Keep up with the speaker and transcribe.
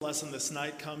lesson this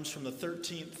night comes from the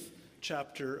 13th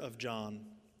chapter of John.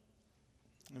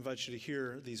 I invite you to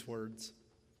hear these words.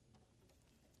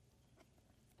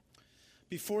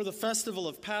 Before the festival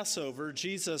of Passover,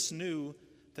 Jesus knew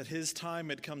that his time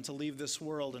had come to leave this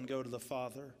world and go to the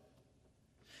Father.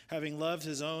 Having loved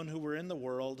his own who were in the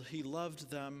world, he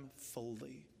loved them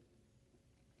fully.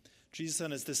 Jesus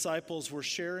and his disciples were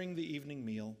sharing the evening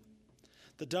meal.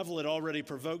 The devil had already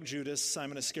provoked Judas,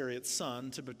 Simon Iscariot's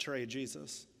son, to betray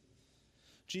Jesus.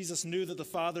 Jesus knew that the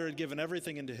Father had given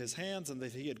everything into his hands and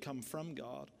that he had come from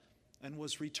God and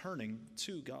was returning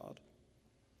to God.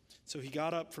 So he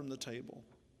got up from the table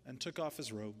and took off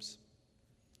his robes.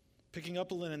 Picking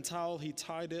up a linen towel, he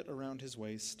tied it around his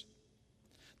waist.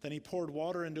 Then he poured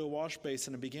water into a wash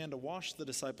basin and began to wash the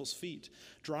disciples' feet,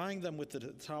 drying them with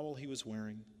the towel he was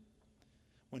wearing.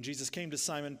 When Jesus came to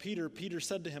Simon Peter, Peter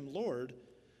said to him, "Lord,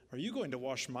 are you going to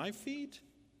wash my feet?"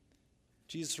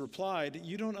 Jesus replied,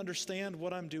 "You don't understand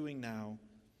what I'm doing now,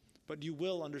 but you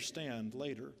will understand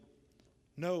later."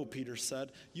 "No," Peter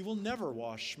said, "you will never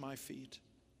wash my feet."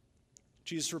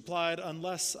 Jesus replied,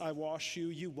 "Unless I wash you,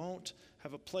 you won't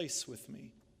have a place with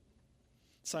me."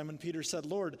 Simon Peter said,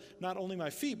 "Lord, not only my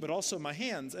feet, but also my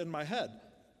hands and my head."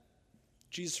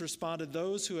 Jesus responded,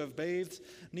 "Those who have bathed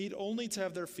need only to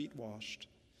have their feet washed,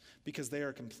 because they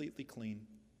are completely clean.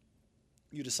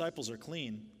 You disciples are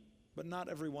clean, but not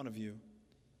every one of you."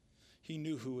 He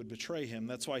knew who would betray him.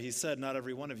 That's why he said, "Not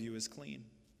every one of you is clean."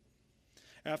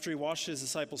 After he washed his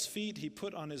disciples' feet, he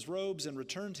put on his robes and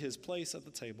returned to his place at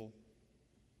the table.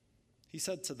 He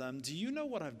said to them, "Do you know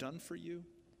what I've done for you?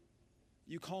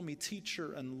 You call me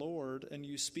teacher and Lord, and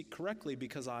you speak correctly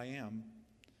because I am.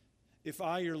 If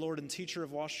I, your Lord and teacher,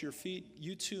 have washed your feet,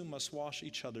 you too must wash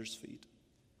each other's feet.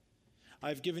 I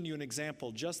have given you an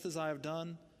example. Just as I have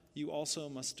done, you also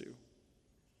must do.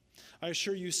 I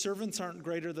assure you, servants aren't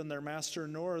greater than their master,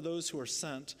 nor are those who are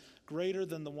sent greater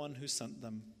than the one who sent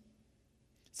them.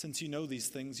 Since you know these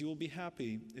things, you will be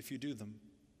happy if you do them."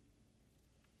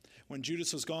 When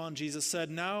Judas was gone, Jesus said,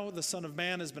 "Now the Son of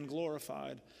Man has been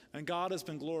glorified, and God has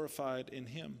been glorified in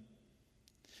him.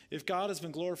 If God has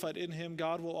been glorified in him,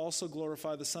 God will also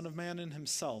glorify the Son of Man in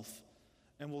himself,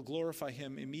 and will glorify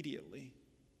him immediately.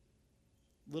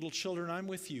 Little children, I'm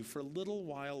with you for a little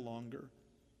while longer.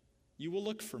 You will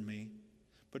look for me,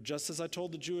 but just as I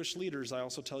told the Jewish leaders, I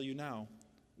also tell you now,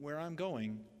 where I'm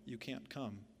going, you can't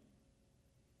come.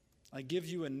 I give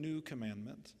you a new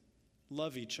commandment.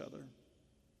 Love each other.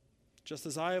 Just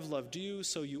as I have loved you,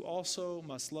 so you also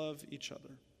must love each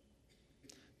other.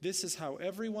 This is how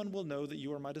everyone will know that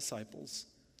you are my disciples,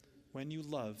 when you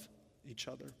love each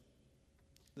other."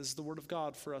 This is the word of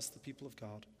God for us, the people of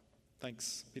God.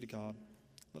 Thanks be to God.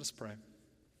 Let us pray.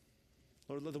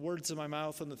 Lord, let the words of my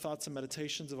mouth and the thoughts and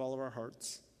meditations of all of our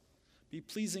hearts be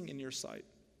pleasing in your sight.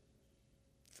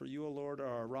 For you, O Lord, are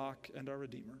our rock and our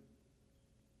Redeemer.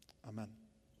 Amen.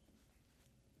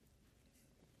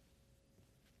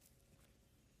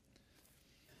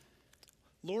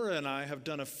 Laura and I have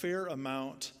done a fair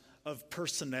amount of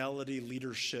personality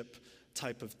leadership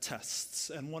type of tests.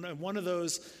 And one of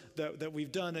those that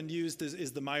we've done and used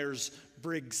is the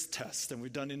Myers-Briggs test. And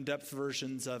we've done in-depth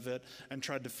versions of it and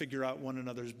tried to figure out one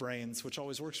another's brains, which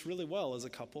always works really well as a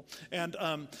couple. And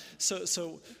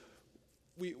so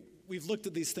we've looked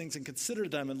at these things and considered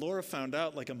them. And Laura found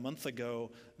out like a month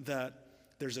ago that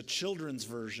there's a children's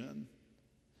version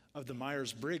of the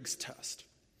Myers-Briggs test.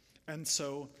 And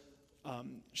so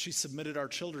she submitted our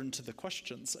children to the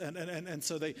questions. And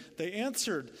so they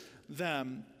answered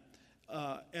them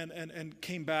and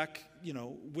came back,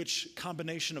 which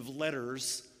combination of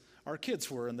letters our kids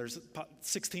were. And there's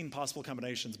 16 possible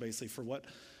combinations, basically, for what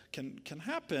can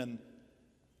happen.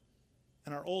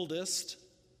 And our oldest,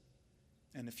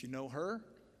 and if you know her,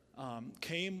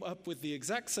 came up with the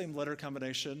exact same letter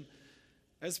combination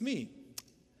as me.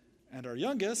 And our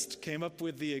youngest came up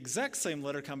with the exact same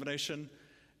letter combination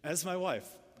as my wife.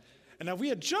 And now we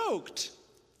had joked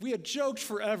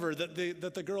forever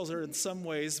that the girls are in some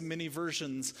ways mini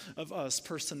versions of us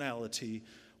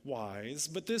personality-wise.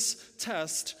 But this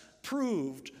test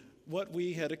proved what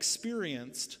we had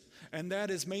experienced. And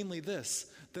that is mainly this,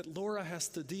 that Laura has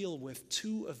to deal with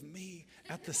two of me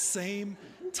at the same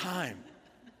time.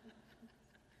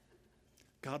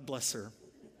 God bless her.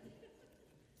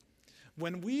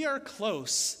 When we are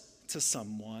close to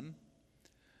someone,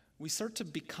 we start to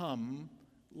become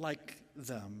like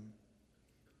them.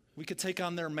 We could take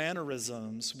on their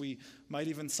mannerisms. We might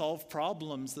even solve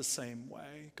problems the same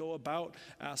way, go about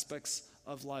aspects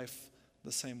of life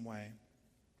the same way.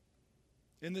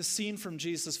 In this scene from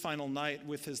Jesus' final night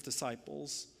with his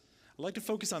disciples, I'd like to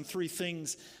focus on three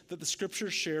things that the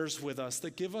Scripture shares with us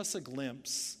that give us a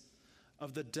glimpse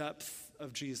of the depth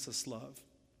of Jesus' love.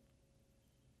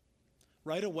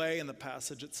 Right away in the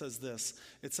passage, it says this.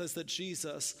 It says that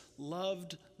Jesus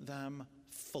loved them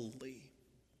fully.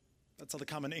 That's how the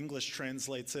Common English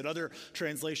translates it. Other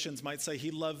translations might say he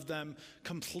loved them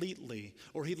completely,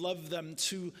 or he loved them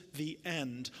to the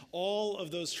end. All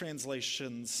of those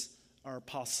translations are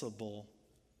possible.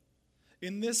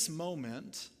 In this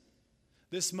moment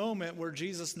where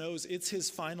Jesus knows it's his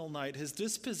final night, his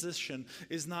disposition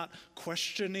is not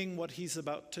questioning what he's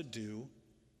about to do.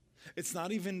 It's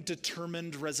not even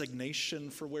determined resignation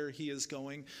for where he is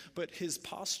going, but his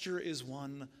posture is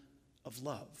one of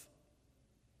love.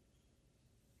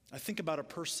 I think about a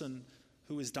person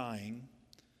who is dying,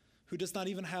 who does not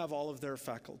even have all of their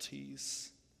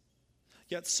faculties.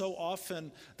 Yet so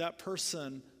often that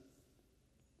person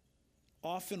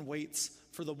often waits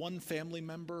for the one family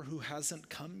member who hasn't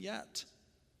come yet.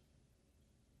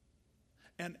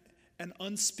 And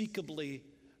unspeakably,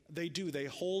 they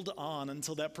hold on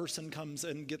until that person comes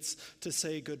and gets to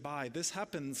say goodbye. This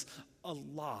happens a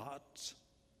lot.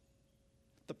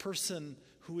 The person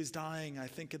who is dying, I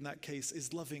think in that case,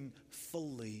 is loving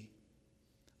fully.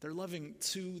 They're loving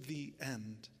to the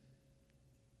end.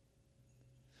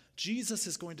 Jesus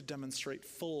is going to demonstrate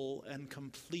full and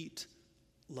complete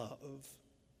love.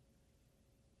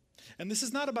 And this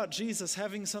is not about Jesus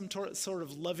having some sort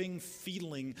of loving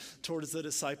feeling towards the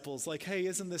disciples, like, hey,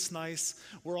 isn't this nice?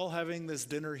 We're all having this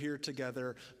dinner here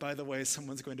together. By the way,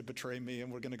 someone's going to betray me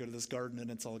and we're going to go to this garden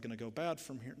and it's all going to go bad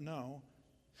from here. No.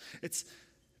 It's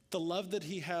the love that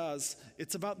he has,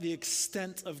 it's about the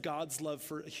extent of God's love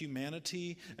for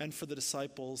humanity and for the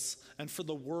disciples and for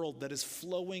the world that is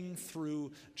flowing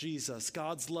through Jesus.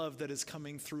 God's love that is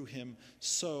coming through him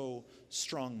so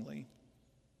strongly.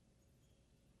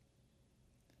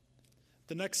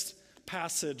 The next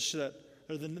passage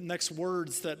or the next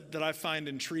words that I find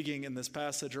intriguing in this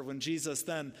passage are when Jesus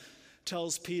then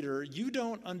tells Peter, you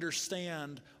don't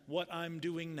understand what I'm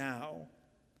doing now,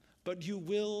 but you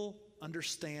will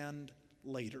understand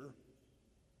later.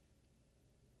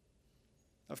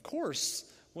 Of course,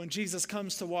 when Jesus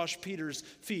comes to wash Peter's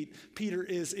feet, Peter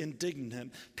is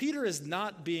indignant. Peter is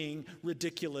not being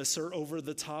ridiculous or over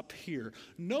the top here.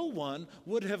 No one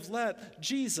would have let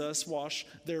Jesus wash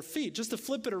their feet. Just to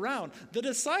flip it around, the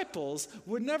disciples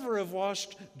would never have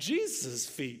washed Jesus'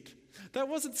 feet. That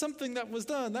wasn't something that was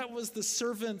done. That was the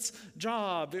servant's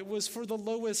job. It was for the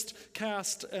lowest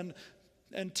caste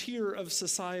and tier of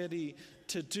society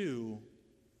to do.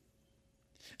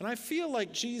 And I feel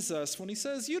like Jesus, when he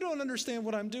says, you don't understand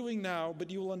what I'm doing now, but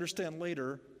you will understand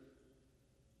later,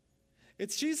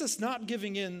 it's Jesus not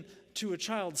giving in to a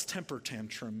child's temper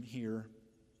tantrum here.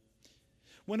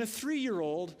 When a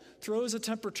 3-year-old throws a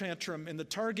temper tantrum in the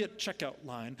Target checkout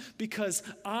line because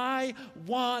I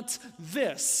want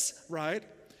this, right?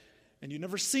 And you've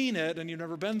never seen it, and you've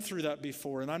never been through that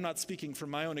before, and I'm not speaking from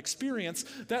my own experience,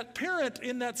 that parent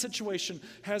in that situation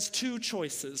has two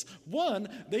choices. One,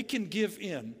 they can give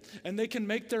in, and they can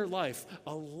make their life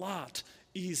a lot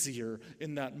easier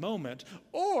in that moment.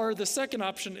 Or the second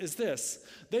option is this: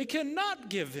 they cannot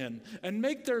give in and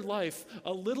make their life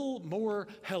a little more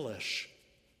hellish.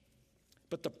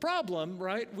 But the problem,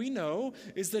 right, we know,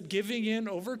 is that giving in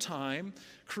over time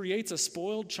creates a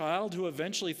spoiled child who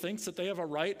eventually thinks that they have a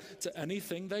right to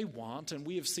anything they want. And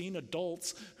we have seen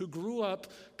adults who grew up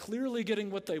clearly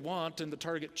getting what they want in the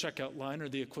Target checkout line or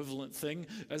the equivalent thing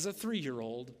as a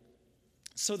 3-year-old.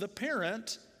 So the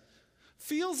parent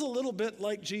feels a little bit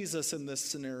like Jesus in this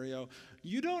scenario.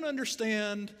 You don't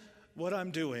understand what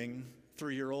I'm doing,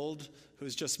 3-year-old,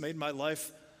 who's just made my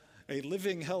life a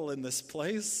living hell in this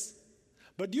place.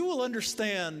 But you will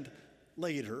understand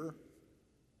later.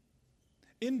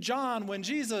 In John, when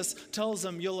Jesus tells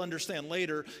them you'll understand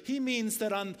later, he means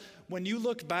that when you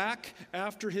look back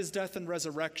after his death and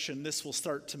resurrection, this will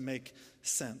start to make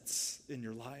sense in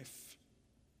your life.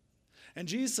 And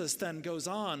Jesus then goes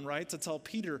on, right, to tell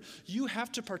Peter, you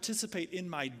have to participate in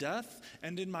my death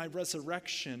and in my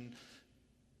resurrection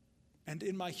and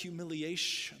in my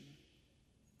humiliation.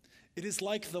 It is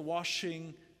like the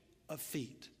washing of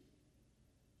feet.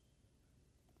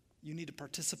 You need to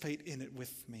participate in it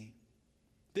with me.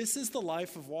 This is the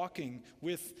life of walking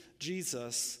with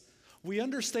Jesus. We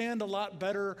understand a lot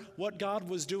better what God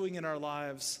was doing in our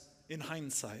lives in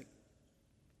hindsight.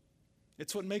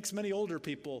 It's what makes many older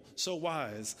people so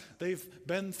wise. They've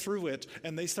been through it,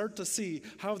 and they start to see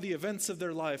how the events of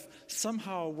their life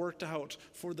somehow worked out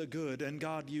for the good, and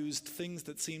God used things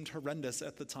that seemed horrendous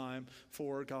at the time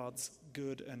for God's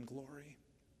good and glory.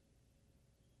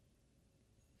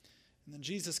 And then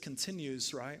Jesus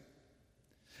continues, right?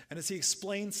 And as he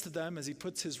explains to them, as he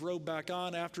puts his robe back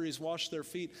on after he's washed their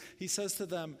feet, he says to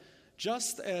them,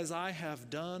 just as I have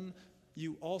done,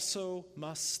 you also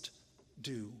must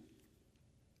do.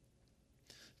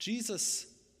 Jesus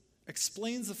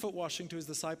explains the foot washing to his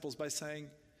disciples by saying,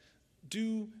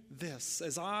 do this.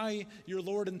 As I, your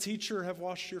Lord and teacher, have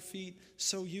washed your feet,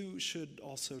 so you should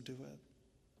also do it.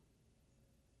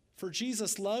 For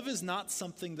Jesus, love is not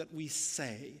something that we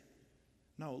say.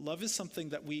 No, love is something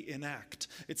that we enact.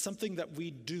 It's something that we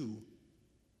do.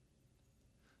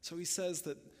 So he says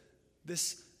that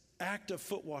this act of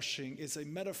foot washing is a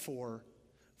metaphor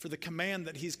for the command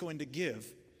that he's going to give.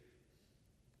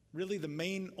 Really the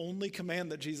main only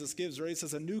command that Jesus gives, right? He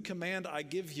says, a new command I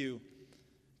give you.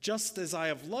 Just as I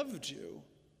have loved you,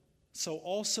 so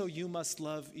also you must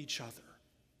love each other.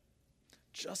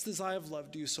 Just as I have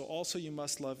loved you, so also you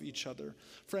must love each other.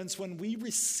 Friends, when we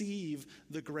receive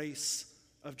the grace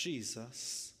of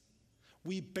Jesus,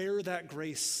 we bear that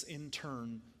grace in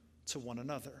turn to one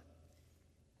another.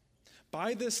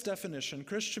 By this definition,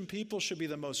 Christian people should be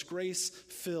the most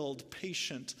grace-filled,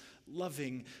 patient,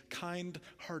 loving,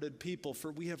 kind-hearted people,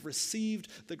 for we have received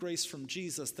the grace from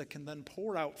Jesus that can then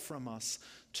pour out from us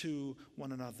to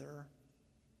one another.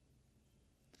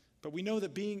 But we know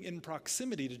that being in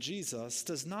proximity to Jesus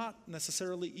does not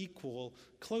necessarily equal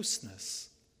closeness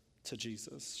to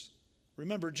Jesus.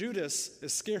 Remember, Judas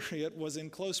Iscariot was in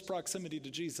close proximity to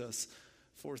Jesus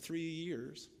for 3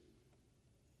 years.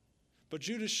 But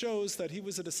Judas shows that he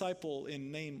was a disciple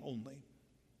in name only.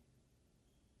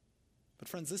 But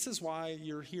friends, this is why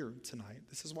you're here tonight.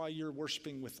 This is why you're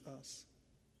worshiping with us.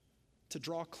 To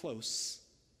draw close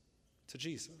to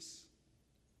Jesus.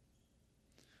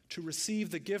 To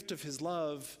receive the gift of his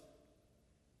love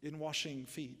in washing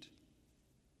feet.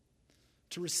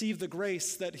 To receive the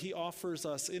grace that he offers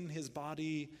us in his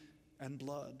body and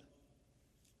blood.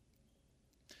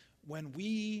 When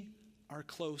we are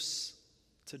close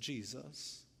to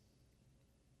Jesus,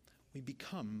 we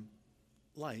become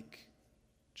like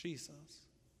Jesus.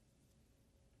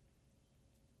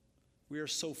 We are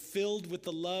so filled with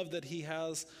the love that he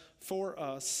has for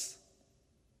us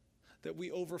that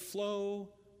we overflow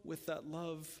with that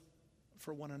love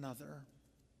for one another.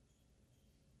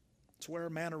 It's where our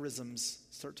mannerisms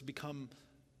start to become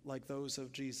like those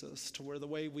of Jesus, to where the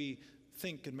way we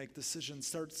think and make decisions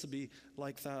starts to be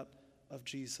like that of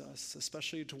Jesus,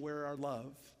 especially to where our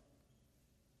love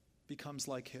becomes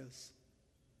like his.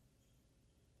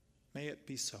 May it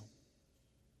be so.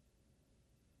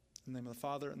 In the name of the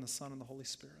Father, and the Son, and the Holy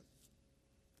Spirit.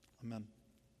 Amen.